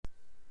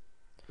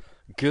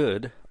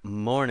Good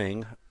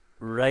morning,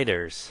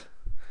 writers.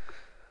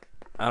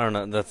 I don't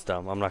know. That's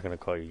dumb. I'm not gonna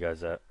call you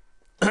guys that.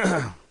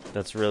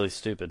 That's really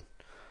stupid.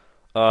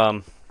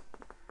 Um.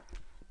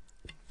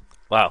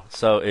 Wow.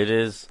 So it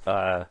is.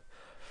 It's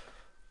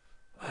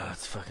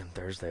fucking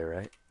Thursday,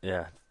 right?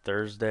 Yeah,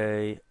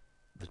 Thursday,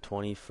 the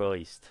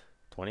 21st,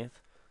 20th,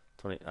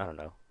 20. I don't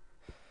know.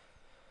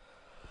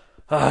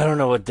 I don't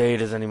know what day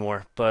it is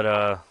anymore.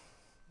 But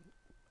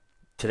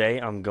today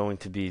I'm going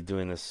to be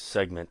doing this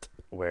segment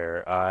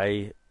where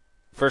I.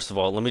 First of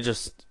all, let me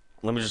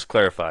just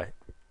clarify.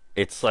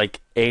 It's like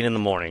 8 in the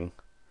morning,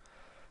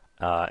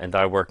 and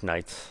I work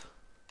nights.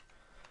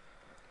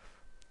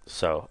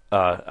 So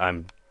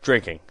I'm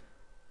drinking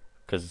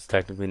because it's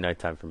technically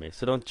nighttime for me.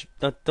 So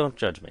don't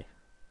judge me.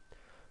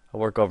 I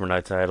work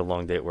overnights. I had a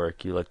long day at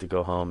work. You like to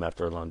go home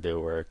after a long day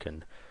of work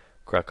and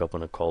crack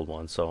open a cold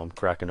one. So I'm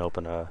cracking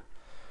open a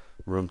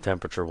room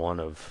temperature one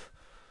of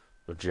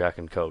Jack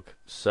and Coke.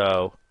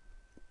 So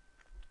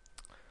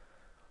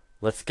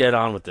let's get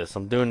on with this.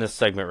 I'm doing this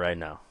segment right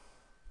now,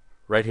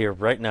 right here,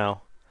 right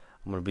now.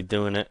 I'm gonna be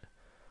doing it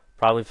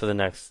probably for the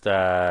next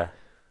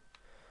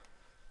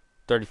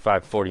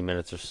 35, 40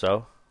 minutes or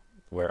so,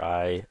 where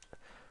I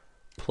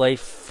play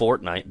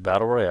Fortnite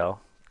Battle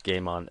Royale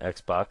game on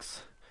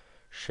Xbox.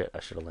 Shit, I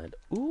should have landed.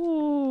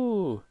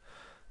 Ooh.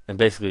 And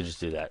basically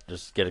just do that.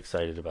 Just get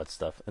excited about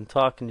stuff and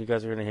talk, and you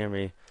guys are going to hear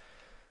me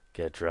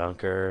get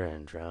drunker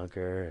and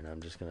drunker, and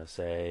I'm just going to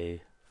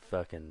say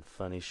fucking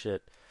funny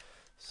shit.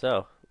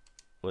 So,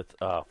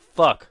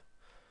 fuck.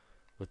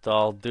 With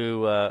all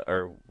due,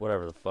 or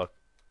whatever the fuck.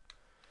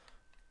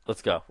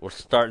 Let's go. We're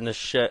starting this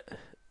shit.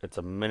 It's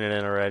a minute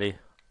in already.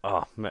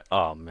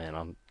 Oh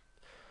man,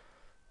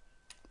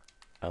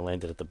 I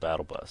landed at the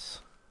battle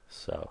bus.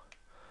 So,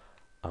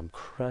 I'm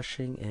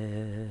crushing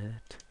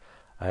it.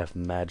 I have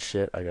mad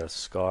shit. I got a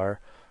scar.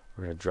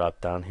 We're gonna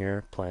drop down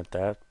here, plant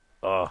that.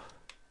 Oh, all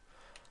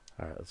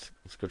right. Let's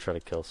go try to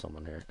kill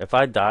someone here. If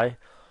I die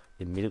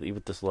immediately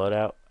with this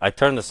loadout, I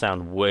turn the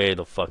sound way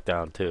the fuck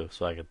down too,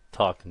 so I could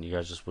talk and you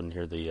guys just wouldn't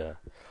hear the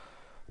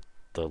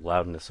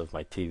loudness of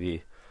my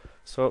TV.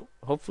 So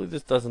hopefully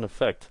this doesn't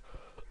affect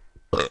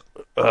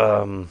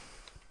um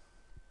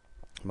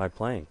my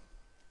playing.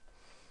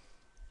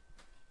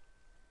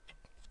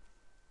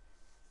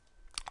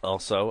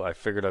 Also, I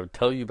figured I would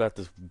tell you about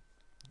this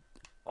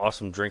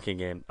awesome drinking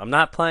game. I'm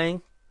not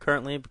playing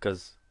currently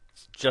because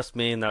it's just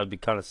me, and that would be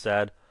kind of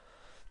sad.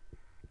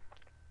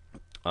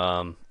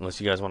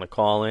 Unless you guys want to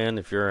call in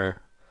if you're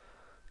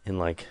in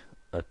like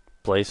a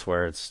place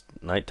where it's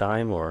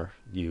nighttime or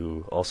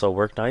you also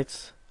work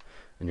nights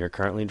and you're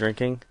currently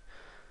drinking.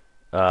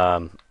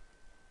 Um,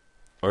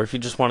 or if you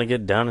just want to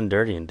get down and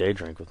dirty and day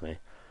drink with me.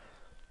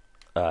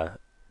 Uh,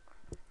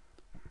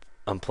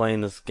 I'm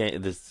playing this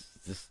game, this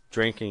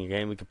drinking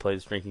game. We could play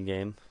this drinking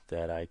game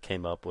that I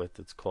came up with.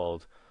 It's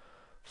called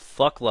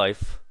Fuck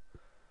Life,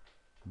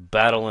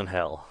 Battle in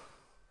Hell.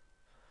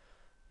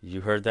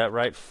 You heard that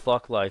right.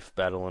 Fuck Life,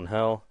 Battle in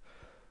Hell.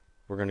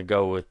 We're gonna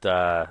go with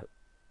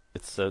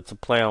it's a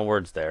play on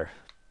words there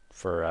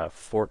for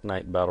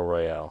Fortnite Battle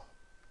Royale.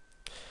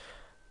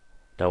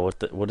 Now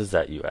what is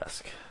that, you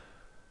ask?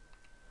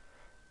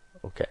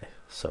 Okay,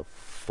 so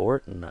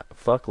Fortnite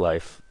Fuck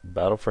Life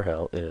Battle for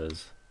Hell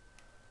is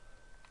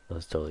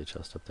that's totally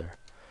just up there.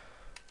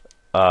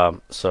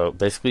 So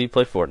basically you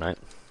play Fortnite,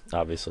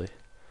 obviously,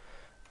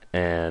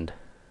 and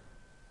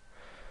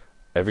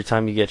every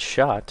time you get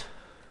shot,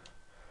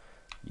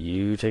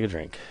 you take a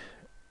drink,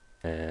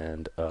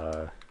 and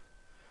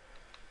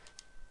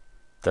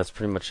that's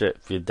pretty much it.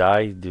 If you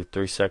die, you do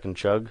 3 second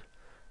chug,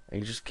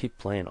 and you just keep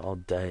playing all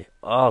day,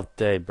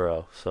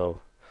 bro. So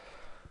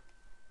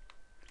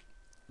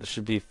this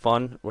should be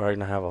fun. We're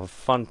gonna have a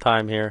fun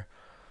time here.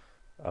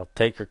 I'll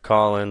take your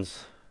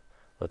call-ins.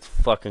 Let's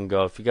fucking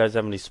go. If you guys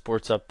have any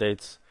sports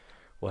updates,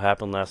 what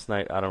happened last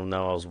night, I don't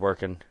know. I was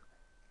working.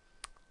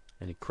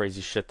 Any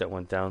crazy shit that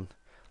went down,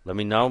 let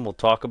me know and we'll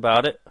talk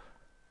about it.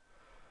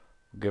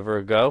 We'll give her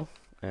a go,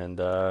 and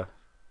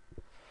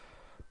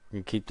we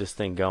can keep this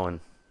thing going.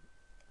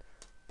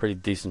 Pretty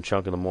decent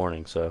chunk of the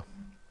morning, so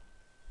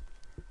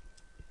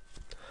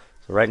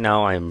right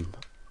now I'm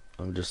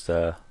just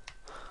I'm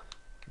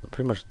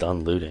pretty much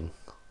done looting.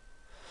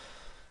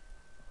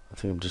 I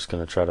think I'm just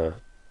gonna try to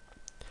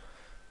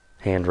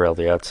handrail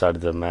the outside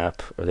of the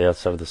map or the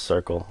outside of the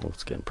circle. Oh,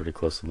 it's getting pretty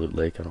close to Loot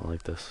Lake. I don't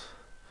like this.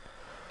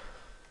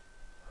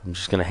 I'm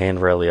just gonna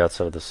handrail the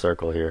outside of the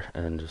circle here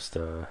and just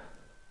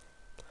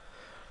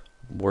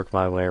work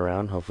my way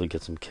around. Hopefully,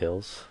 get some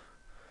kills.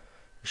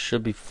 It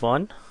should be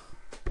fun.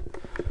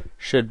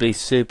 Should be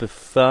super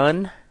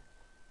fun.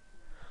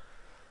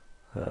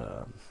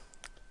 Um,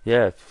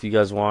 yeah, if you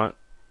guys want,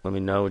 let me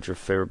know what your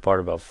favorite part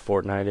about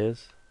Fortnite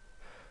is.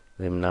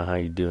 Let me know how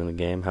you do in the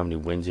game, how many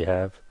wins you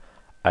have.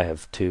 I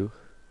have 2.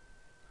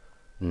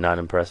 Not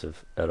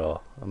impressive at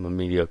all. I'm a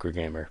mediocre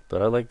gamer,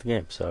 but I like the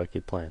game, so I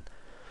keep playing.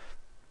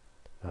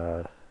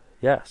 Uh,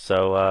 yeah,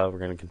 so we're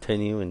going to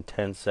continue in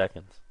 10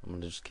 seconds. I'm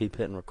going to just keep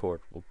hitting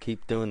record. We'll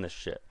keep doing this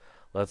shit.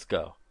 Let's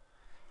go.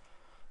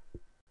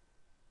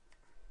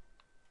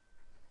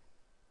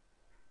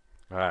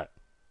 Alright.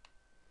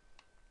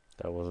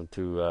 That wasn't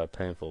too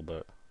painful,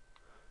 but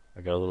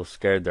I got a little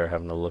scared there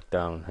having to look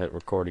down and hit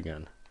record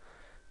again.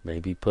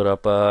 Maybe put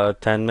up a uh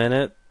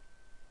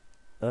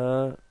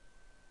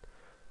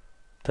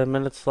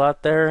 10-minute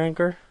slot there,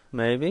 Anchor?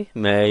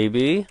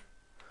 Maybe.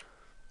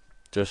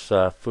 Just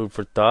food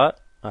for thought,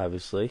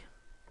 obviously.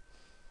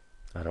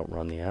 I don't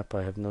run the app,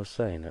 I have no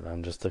say in it.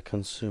 I'm just a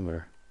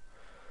consumer.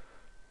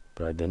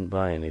 But I didn't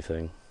buy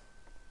anything.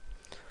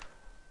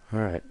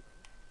 Alright.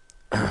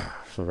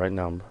 So right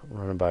now I'm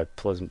running by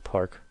Pleasant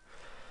Park.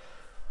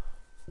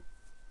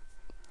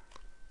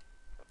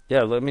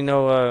 Yeah, let me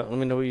know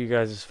what you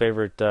guys'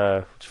 favorite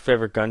what's your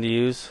favorite gun to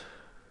use?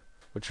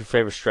 What's your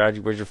favorite strategy?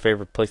 Where's your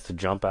favorite place to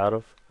jump out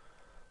of?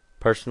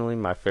 Personally,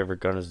 my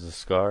favorite gun is the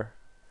Scar.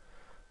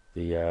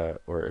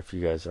 Or if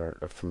you guys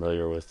aren't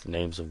familiar with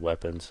names of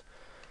weapons,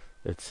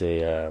 it's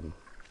the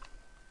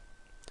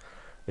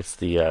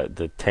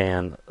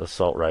tan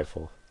assault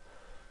rifle.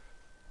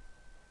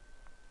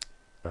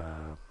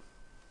 I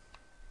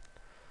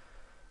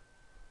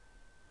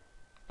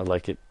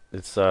like it.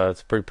 It's a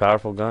pretty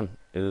powerful gun.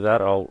 Either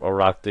that, or I'll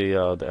rock the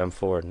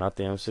M4, not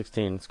the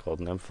M16. It's called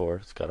an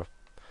M4. It's got a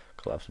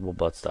collapsible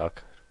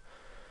buttstock.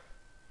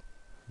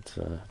 It's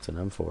an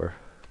M4.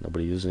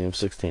 Nobody uses the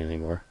M16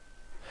 anymore,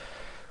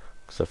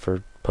 except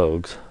for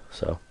Pogues.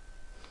 So,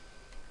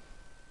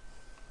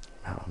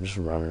 wow, I'm just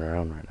running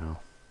around right now.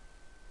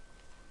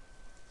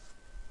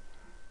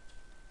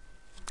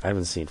 I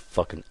haven't seen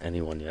fucking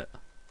anyone yet.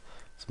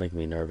 It's making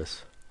me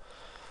nervous.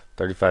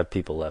 35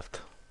 people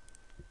left.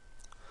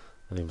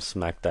 I didn't even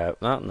smack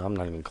that. No, I'm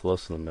not even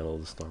close to the middle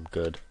of the storm.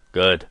 Good.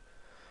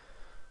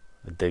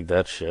 I dig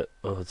that shit.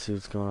 Oh, let's see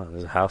what's going on.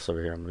 There's a house over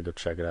here. I'm gonna go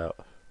check it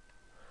out.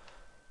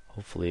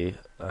 Hopefully,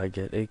 I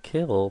get a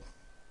kill.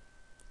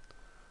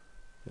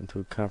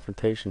 Into a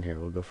confrontation here.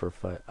 We'll go for a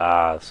fight.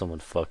 Ah, someone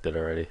fucked it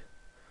already.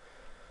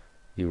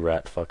 You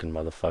rat fucking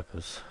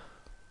motherfuckers.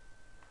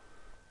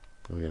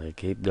 We're gonna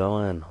keep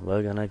going.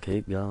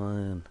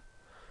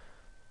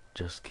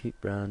 Just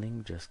keep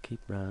running.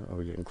 Oh,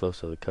 we're getting close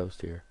to the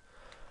coast here.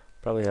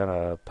 Probably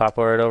gonna pop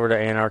right over to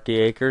Anarchy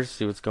Acres,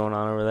 see what's going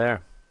on over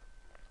there.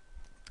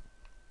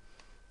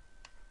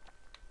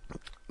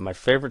 My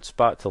favorite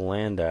spot to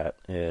land at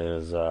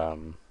is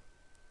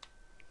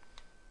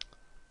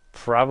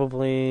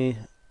probably.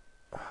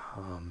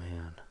 Oh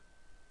man.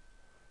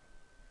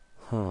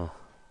 Huh.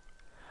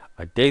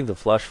 I dig the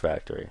Flush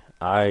Factory.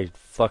 I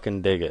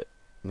fucking dig it.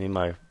 Me and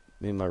my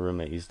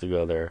roommate used to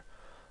go there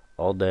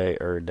all day,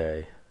 every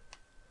day.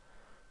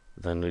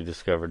 Then we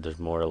discovered there's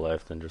more to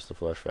life than just the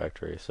Flush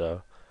Factory.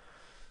 So,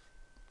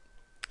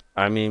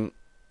 I mean,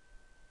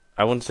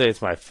 I wouldn't say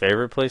it's my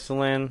favorite place to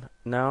land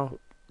now,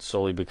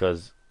 solely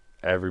because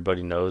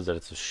everybody knows that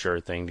it's a sure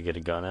thing to get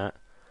a gun at.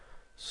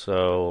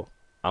 So,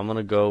 I'm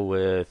gonna go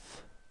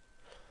with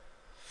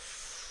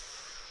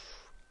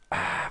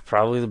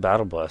probably the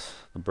battle bus,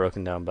 the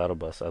broken down battle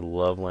bus. I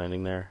love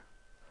landing there,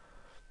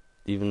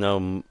 even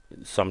though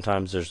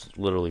sometimes there's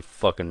literally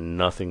fucking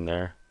nothing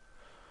there.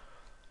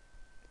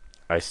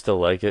 I still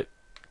like it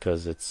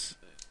because it's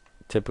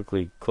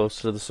typically close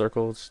to the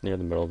circle. It's near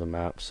the middle of the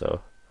map,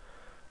 so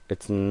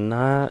it's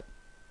not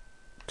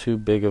too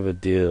big of a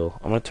deal.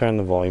 I'm going to turn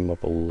the volume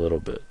up a little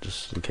bit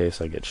just in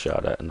case I get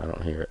shot at and I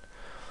don't hear it.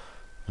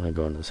 I'm going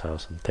to go in this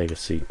house and take a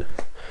seat.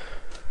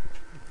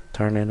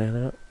 Turning it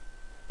up.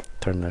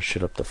 Turn that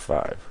shit up to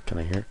 5. Can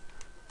I hear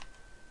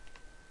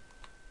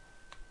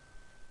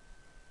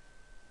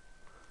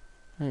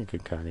it? I can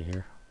kind of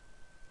hear.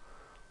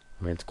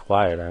 I mean, it's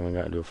quiet. I haven't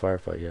gotten into a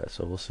firefight yet,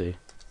 so we'll see.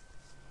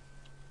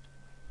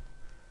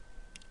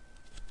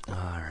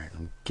 Alright,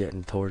 I'm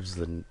getting towards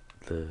the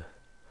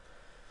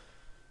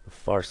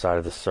far side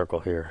of the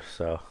circle here,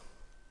 so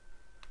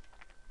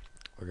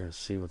we're going to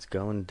see what's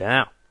going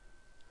down.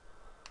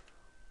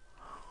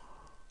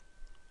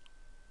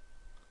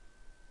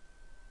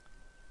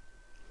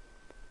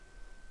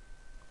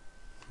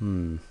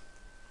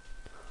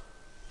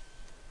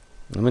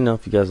 Let me know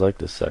if you guys like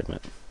this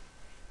segment.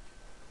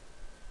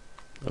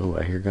 Oh,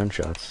 I hear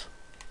gunshots.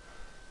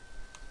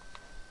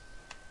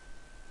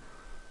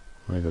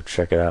 I'm gonna go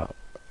check it out.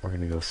 We're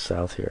gonna go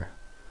south here.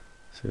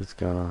 See what's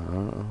going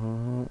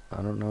on.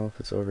 I don't know if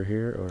it's over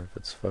here or if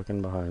it's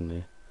fucking behind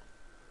me.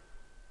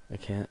 I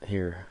can't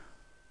hear.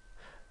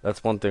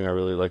 That's one thing I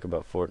really like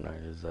about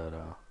Fortnite is that,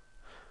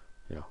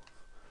 you know,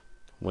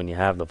 when you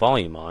have the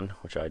volume on,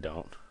 which I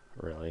don't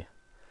really,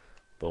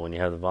 but when you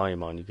have the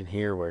volume on, you can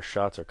hear where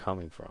shots are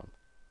coming from.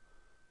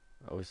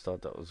 I always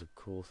thought that was a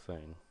cool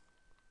thing.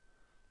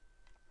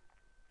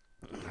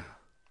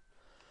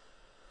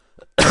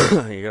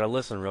 You gotta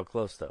listen real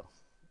close though.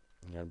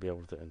 You gotta be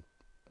able to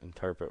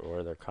interpret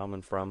where they're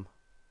coming from.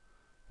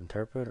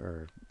 Interpret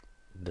or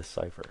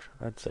decipher?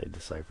 I'd say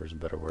decipher is a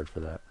better word for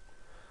that.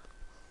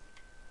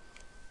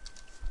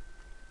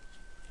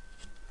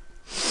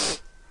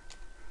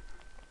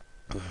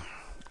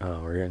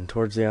 Oh, we're getting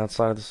towards the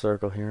outside of the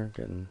circle here.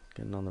 Getting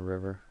on the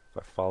river.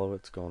 If I follow it,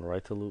 it's going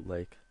right to Loot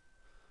Lake.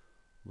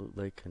 Loot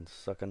Lake can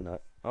suck a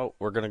nut. Oh,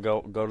 we're gonna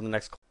go to the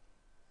next.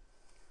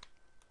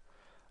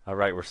 All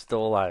right, we're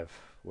still alive.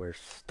 We're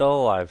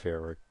still alive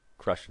here. We're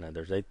crushing it.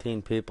 There's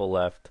 18 people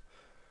left.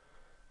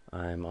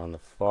 I'm on the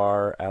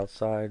far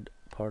outside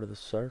part of the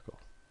circle.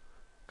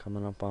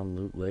 Coming up on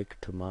Loot Lake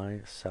to my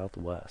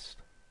southwest.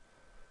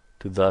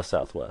 To the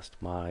southwest.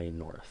 My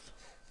north.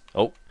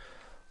 Oh,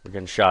 we're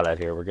getting shot at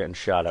here. We're getting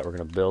shot at. We're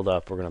going to build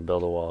up. We're going to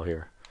build a wall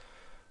here.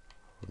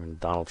 We're going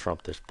to Donald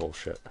Trump this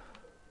bullshit.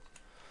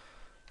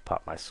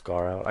 Pop my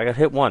scar out. I got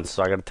hit once,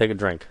 so I got to take a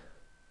drink.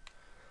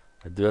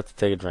 I do have to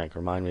take a drink.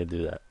 Remind me to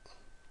do that.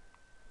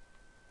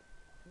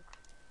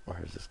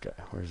 Where's this guy?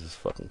 Where's this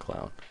fucking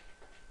clown?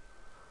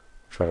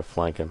 Try to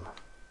flank him.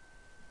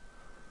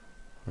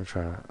 I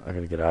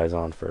gotta get eyes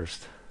on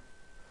first.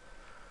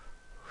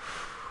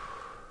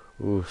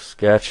 Ooh,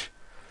 sketch.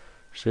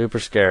 Super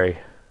scary.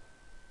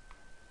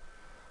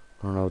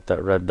 I don't know what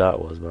that red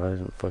dot was, but I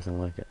didn't fucking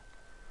like it.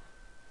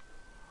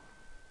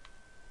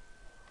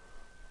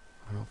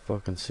 I don't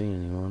fucking see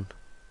anyone.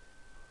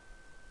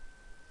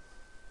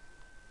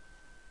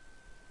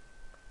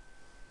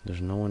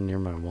 There's no one near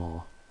my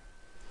wall.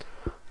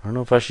 I don't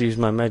know if I should use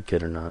my med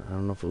kit or not. I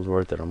don't know if it was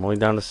worth it. I'm only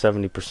down to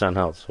 70%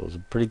 health, so it was a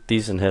pretty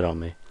decent hit on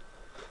me.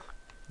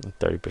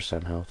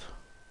 30% health.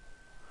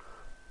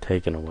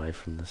 Taken away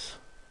from this.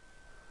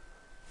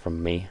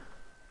 From me.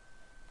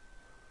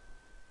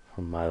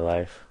 From my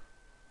life.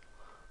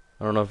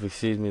 I don't know if he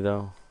sees me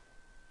though.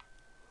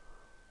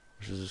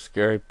 Which is a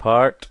scary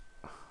part.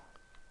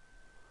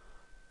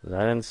 I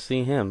didn't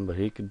see him, but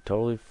he could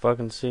totally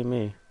fucking see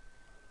me.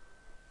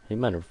 He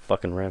might have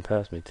fucking ran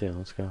past me too.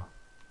 Let's go.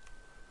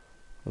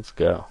 Let's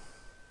go.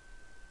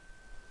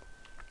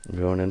 I'm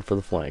going in for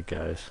the flank,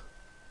 guys.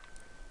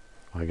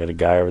 I got a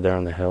guy over there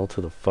on the hill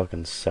to the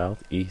fucking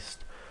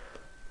southeast.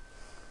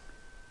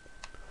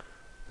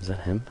 Is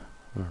that him?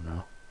 I don't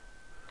know.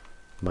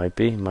 Might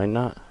be, might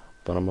not.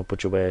 But I'm gonna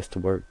put your ass to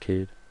work,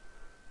 kid.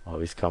 Oh,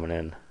 he's coming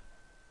in.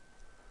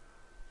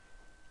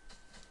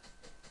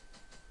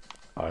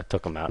 Oh, I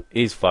took him out.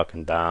 He's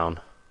fucking down.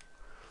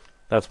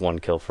 That's one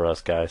kill for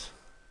us, guys.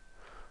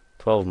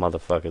 12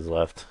 motherfuckers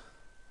left.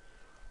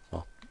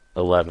 Well,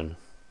 11.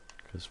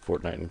 Because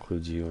Fortnite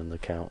includes you in the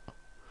count.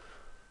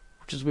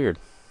 Which is weird.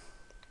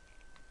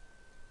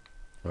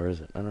 Or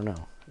is it? I don't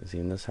know. Is he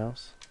in this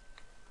house?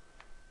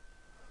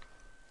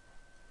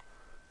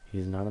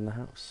 He's not in the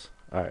house.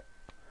 Alright.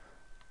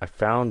 I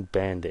found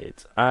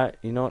band-aids.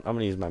 You know what? I'm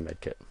going to use my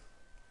medkit.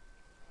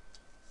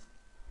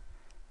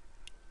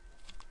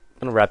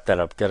 I'm going to wrap that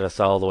up. Get us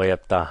all the way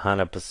up to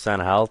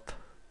 100% health.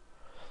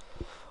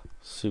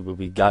 See what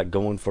we got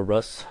going for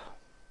us.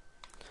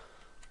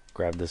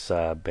 Grab this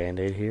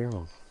band-aid here.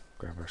 We'll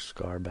grab our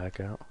scar back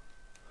out.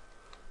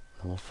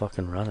 And we'll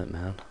fucking run it,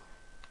 man.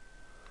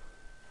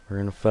 We're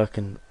gonna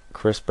fucking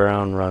Chris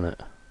Brown run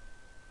it.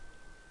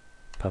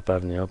 Pop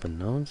out in the open.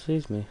 No one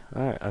sees me.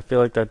 Alright, I feel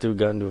like that dude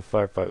got into a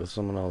firefight with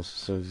someone else as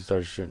soon as he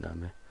started shooting at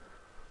me.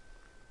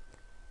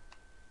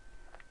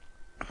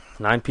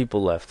 9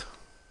 people left.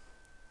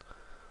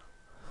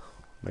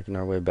 Making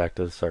our way back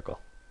to the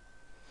circle.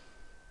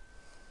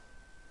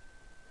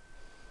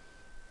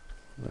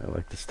 I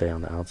like to stay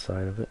on the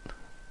outside of it.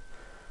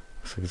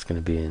 Looks like it's going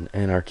to be in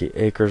Anarchy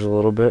Acres a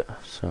little bit,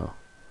 so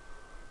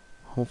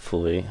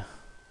hopefully.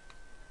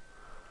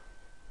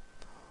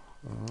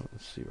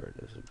 Let's see where it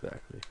is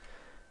exactly.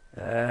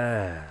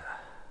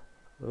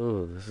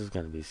 Oh, this is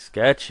going to be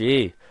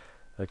sketchy.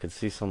 I can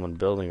see someone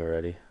building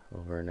already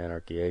over in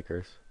Anarchy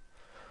Acres.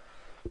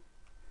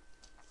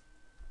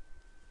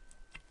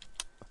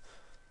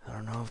 I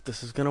don't know if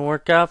this is going to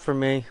work out for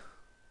me.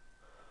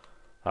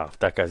 Oh, if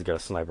that guy's got a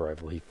sniper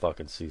rifle, he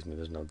fucking sees me,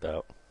 there's no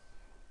doubt.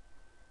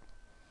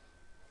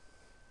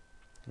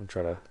 I'll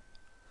try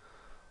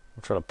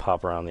to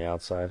pop around the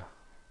outside.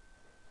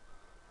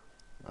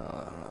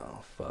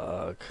 Oh,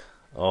 fuck.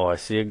 Oh, I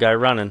see a guy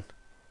running.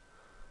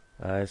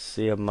 I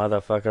see a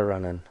motherfucker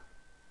running.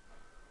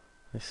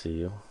 I see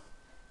you.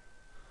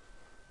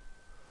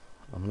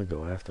 I'm gonna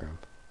go after him.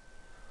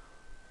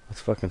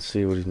 Let's fucking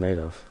see what he's made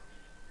of.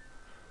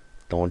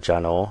 Don't ya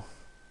know?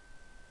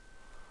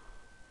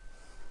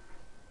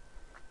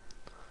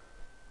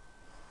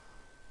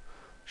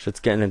 Shit's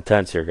getting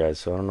intense here, guys,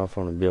 so I don't know if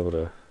I'm gonna be able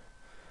to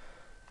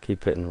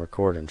keep hitting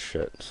record and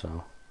shit,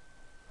 so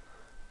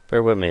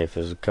bear with me if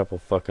there's a couple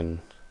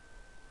fucking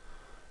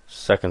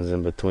seconds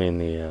in between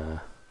the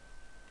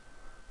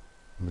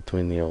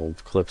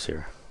old clips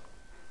here.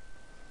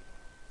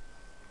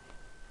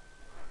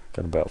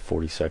 Got about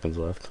 40 seconds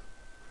left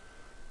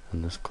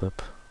in this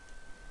clip.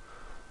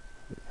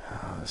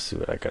 Let's see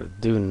what I gotta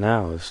do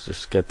now is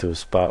just get to a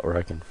spot where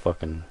I can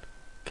fucking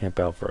camp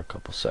out for a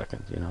couple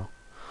seconds, you know?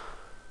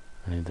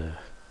 I need to...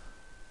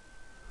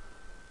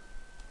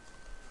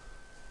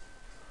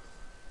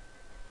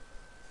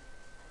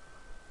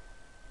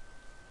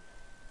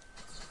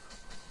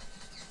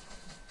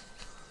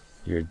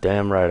 You're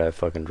damn right I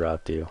fucking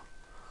dropped you.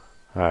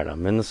 Alright,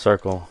 I'm in the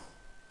circle.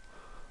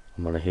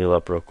 I'm gonna heal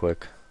up real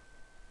quick.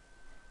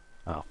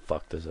 Oh,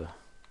 fuck, there's a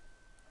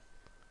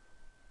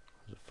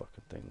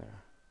fucking thing there.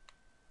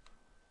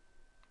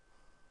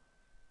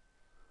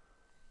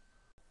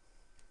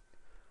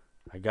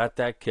 I got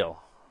that kill.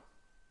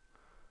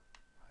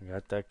 I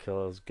got that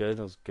kill. It was good.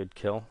 It was a good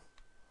kill.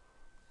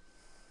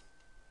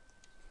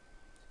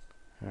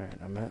 Alright,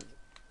 I'm at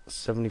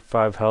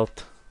 75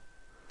 health.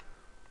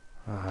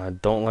 I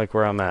don't like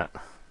where I'm at.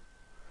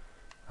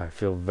 I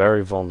feel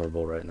very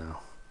vulnerable right now.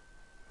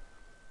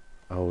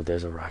 Oh,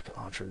 there's a rocket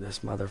launcher. This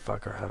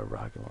motherfucker had a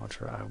rocket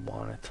launcher. I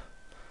want it.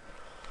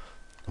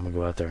 I'm gonna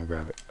go out there and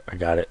grab it. I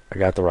got it. I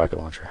got the rocket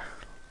launcher.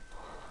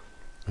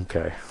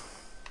 Okay.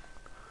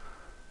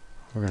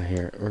 We're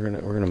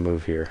gonna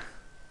move here.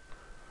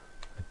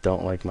 I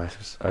don't like my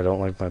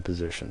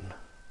position.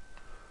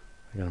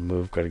 I gotta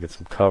move. Gotta get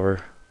some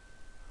cover.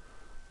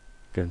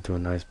 Get into a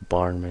nice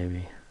barn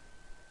maybe.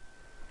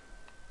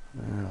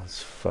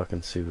 Let's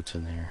fucking see what's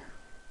in here.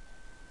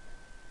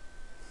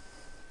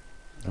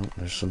 Oh,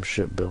 there's some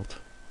shit built.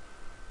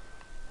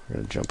 We're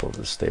gonna jump over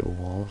the stable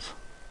walls.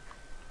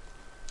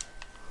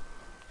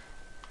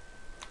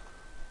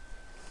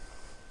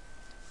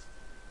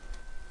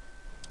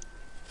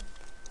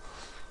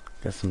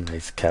 Got some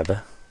nice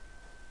cabba.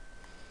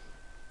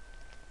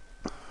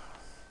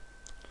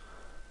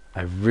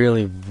 I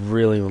really,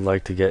 really would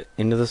like to get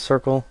into the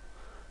circle,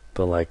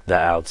 but like the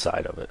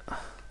outside of it.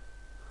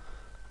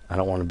 I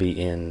don't want to be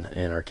in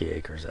Anarchy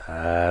Acres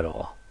at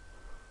all.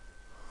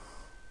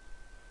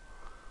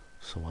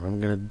 So what I'm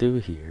gonna do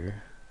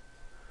here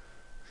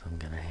is I'm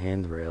gonna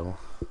handrail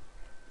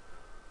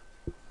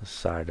the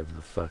side of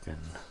the fucking...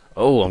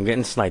 Oh, I'm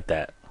getting sniped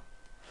at.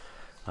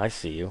 I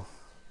see you.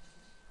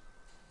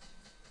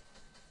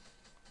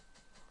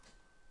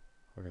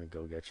 We're gonna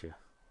go get you.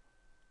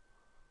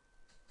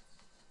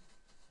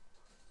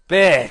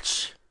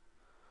 Bitch!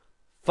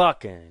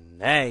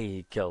 Fucking hey,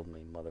 he killed me,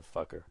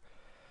 motherfucker.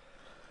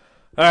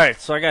 Alright,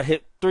 so I got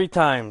hit 3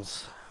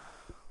 times.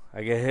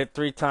 I get hit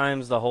 3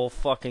 times the whole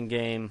fucking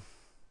game.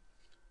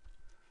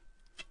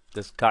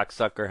 This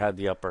cocksucker had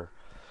the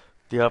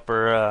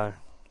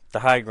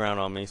high ground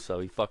on me, so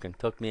he fucking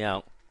took me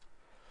out.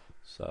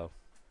 So,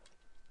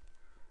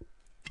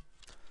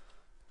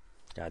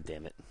 god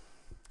damn it.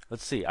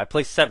 Let's see. I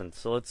placed 7th,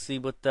 so let's see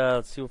what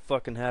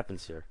fucking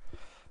happens here.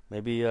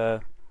 Maybe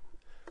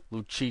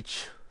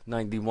Lucic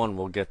 91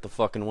 will get the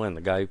fucking win.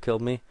 The guy who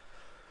killed me.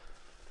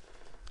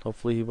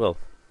 Hopefully he will.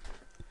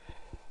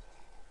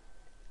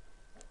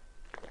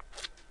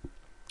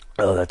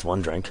 Oh, that's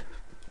one drink.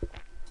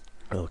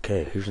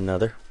 Okay, here's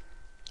another.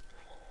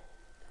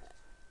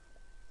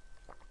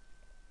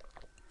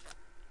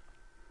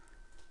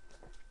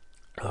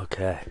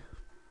 Okay.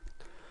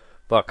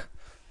 Buck.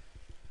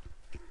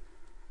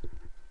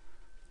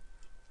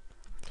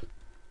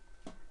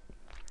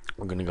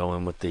 We're gonna go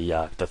in with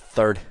the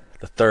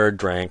third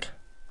drink.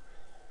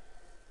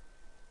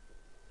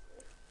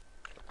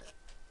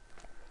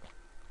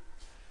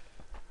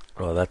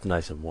 Oh, that's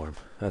nice and warm.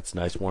 That's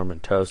nice, warm,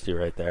 and toasty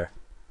right there.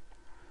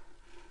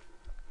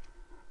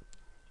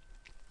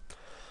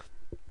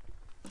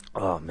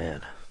 Oh,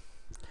 man.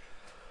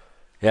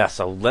 Yeah,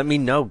 so let me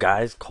know,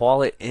 guys.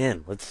 Call it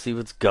in. Let's see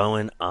what's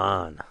going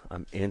on.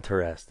 I'm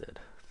interested.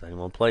 Does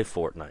anyone play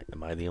Fortnite?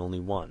 Am I the only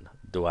one?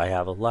 Do I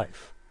have a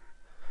life?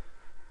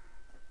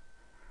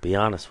 Be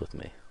honest with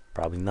me.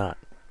 Probably not.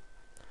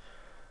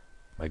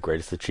 My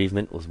greatest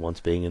achievement was once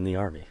being in the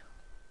Army.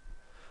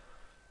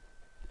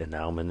 And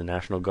now I'm in the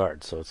National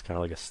Guard, so it's kind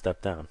of like a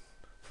step down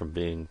from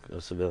being a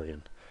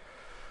civilian.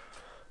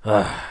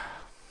 I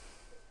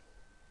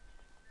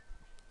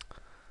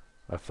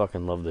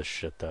fucking love this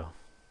shit, though.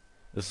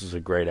 This is a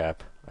great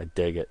app. I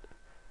dig it.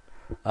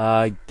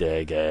 I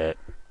dig it.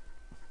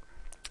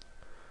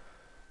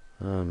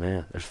 Oh,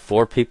 man. There's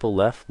 4 people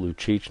left.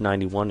 Lucic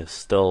 91 is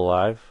still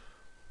alive.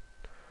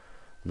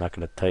 I'm not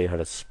going to tell you how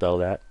to spell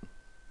that,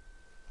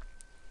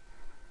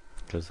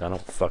 because I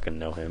don't fucking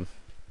know him.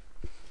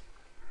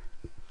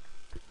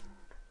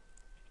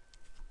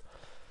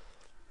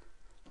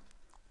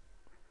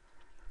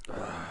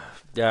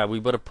 Yeah, we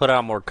would have put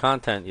out more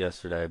content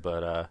yesterday,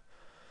 but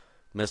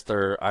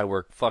Mr. I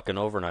work fucking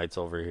overnights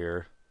over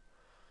here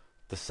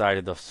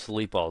decided to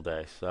sleep all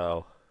day,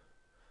 so...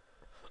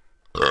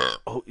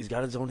 Oh, he's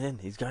got it zoned in.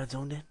 He's got it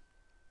zoned in.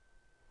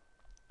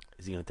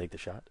 Is he going to take the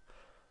shot?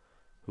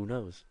 Who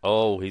knows?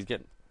 Oh, he's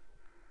getting...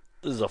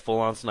 This is a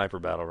full-on sniper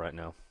battle right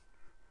now.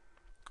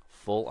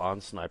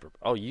 Full-on sniper.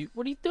 Oh,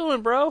 what are you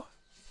doing, bro?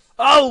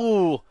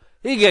 Oh!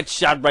 He gets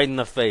shot right in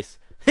the face.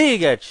 He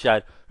gets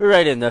shot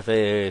right in the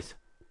face.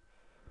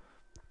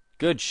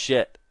 Good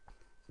shit.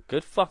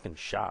 Good fucking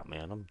shot,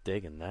 man. I'm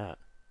digging that.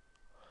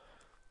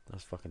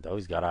 That's fucking dope.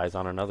 He's got eyes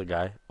on another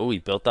guy. Oh, he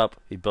built up.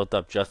 He built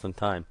up just in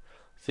time.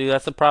 See,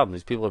 that's the problem.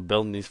 These people are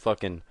building these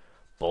fucking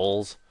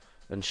bowls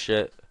and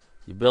shit.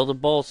 You build a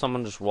bowl,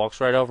 someone just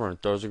walks right over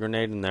and throws a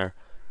grenade in there.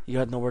 You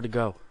got nowhere to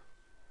go.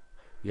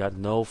 You got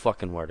no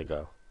fucking where to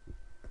go.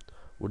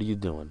 What are you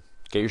doing?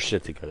 Get your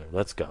shit together.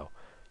 Let's go.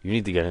 You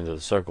need to get into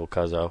the circle,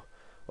 cuzzo.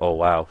 Oh,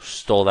 wow.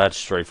 Stole that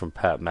straight from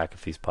Pat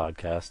McAfee's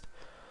podcast.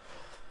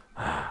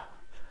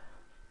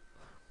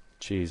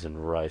 Cheese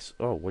and rice.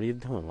 Oh, what are you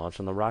doing?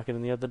 Launching the rocket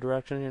in the other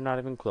direction? You're not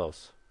even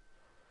close.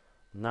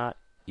 Not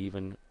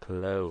even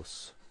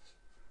close.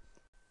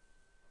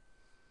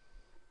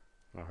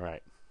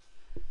 Alright.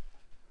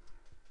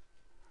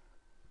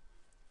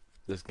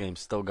 This game's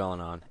still going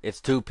on. It's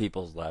 2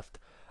 people's left.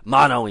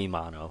 Mano y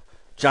mano.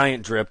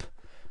 Giant Drip.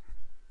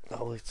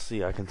 Oh, let's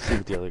see. I can see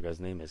what the other guy's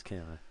name is,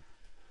 can't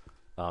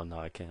I? Oh, no,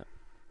 I can't.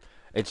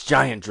 It's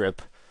Giant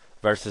Drip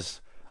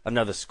versus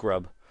another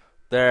scrub.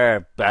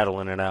 They're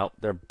battling it out.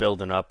 They're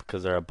building up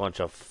because they're a bunch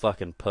of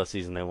fucking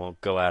pussies and they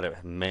won't go at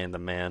it man to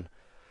man.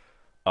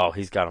 Oh,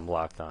 he's got him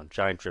locked on.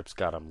 Giant Drip's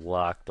got him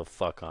locked the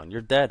fuck on.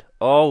 You're dead.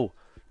 Oh,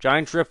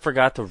 Giant Drip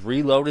forgot to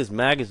reload his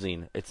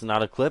magazine. It's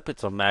not a clip,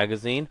 it's a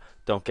magazine.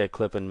 Don't get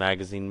clip and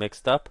magazine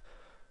mixed up.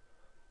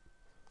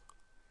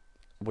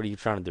 What are you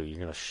trying to do? You're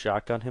going to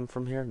shotgun him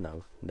from here?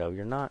 No. No,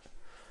 you're not.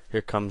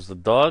 Here comes the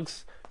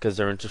dogs because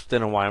they're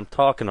interested in why I'm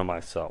talking to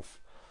myself.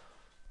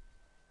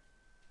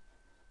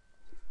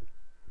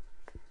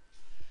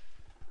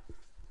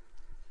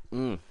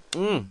 Could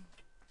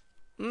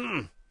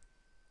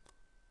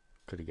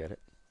he get it?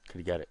 Could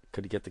he get it?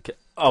 Could he get the kill?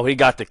 Oh, he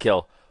got the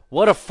kill.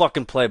 What a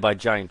fucking play by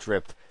Giant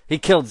Drip. He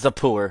killed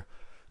Zapur.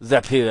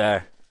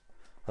 Zapur.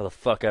 How the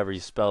fuck ever you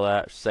spell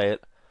that, say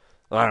it.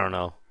 I don't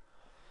know.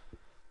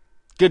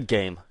 Good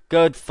game.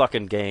 Good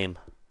fucking game.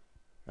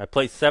 I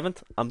played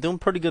 7th. I'm doing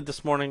pretty good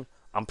this morning.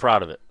 I'm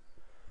proud of it.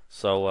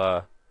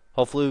 So,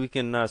 hopefully we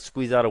can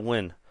squeeze out a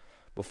win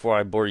before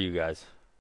I bore you guys.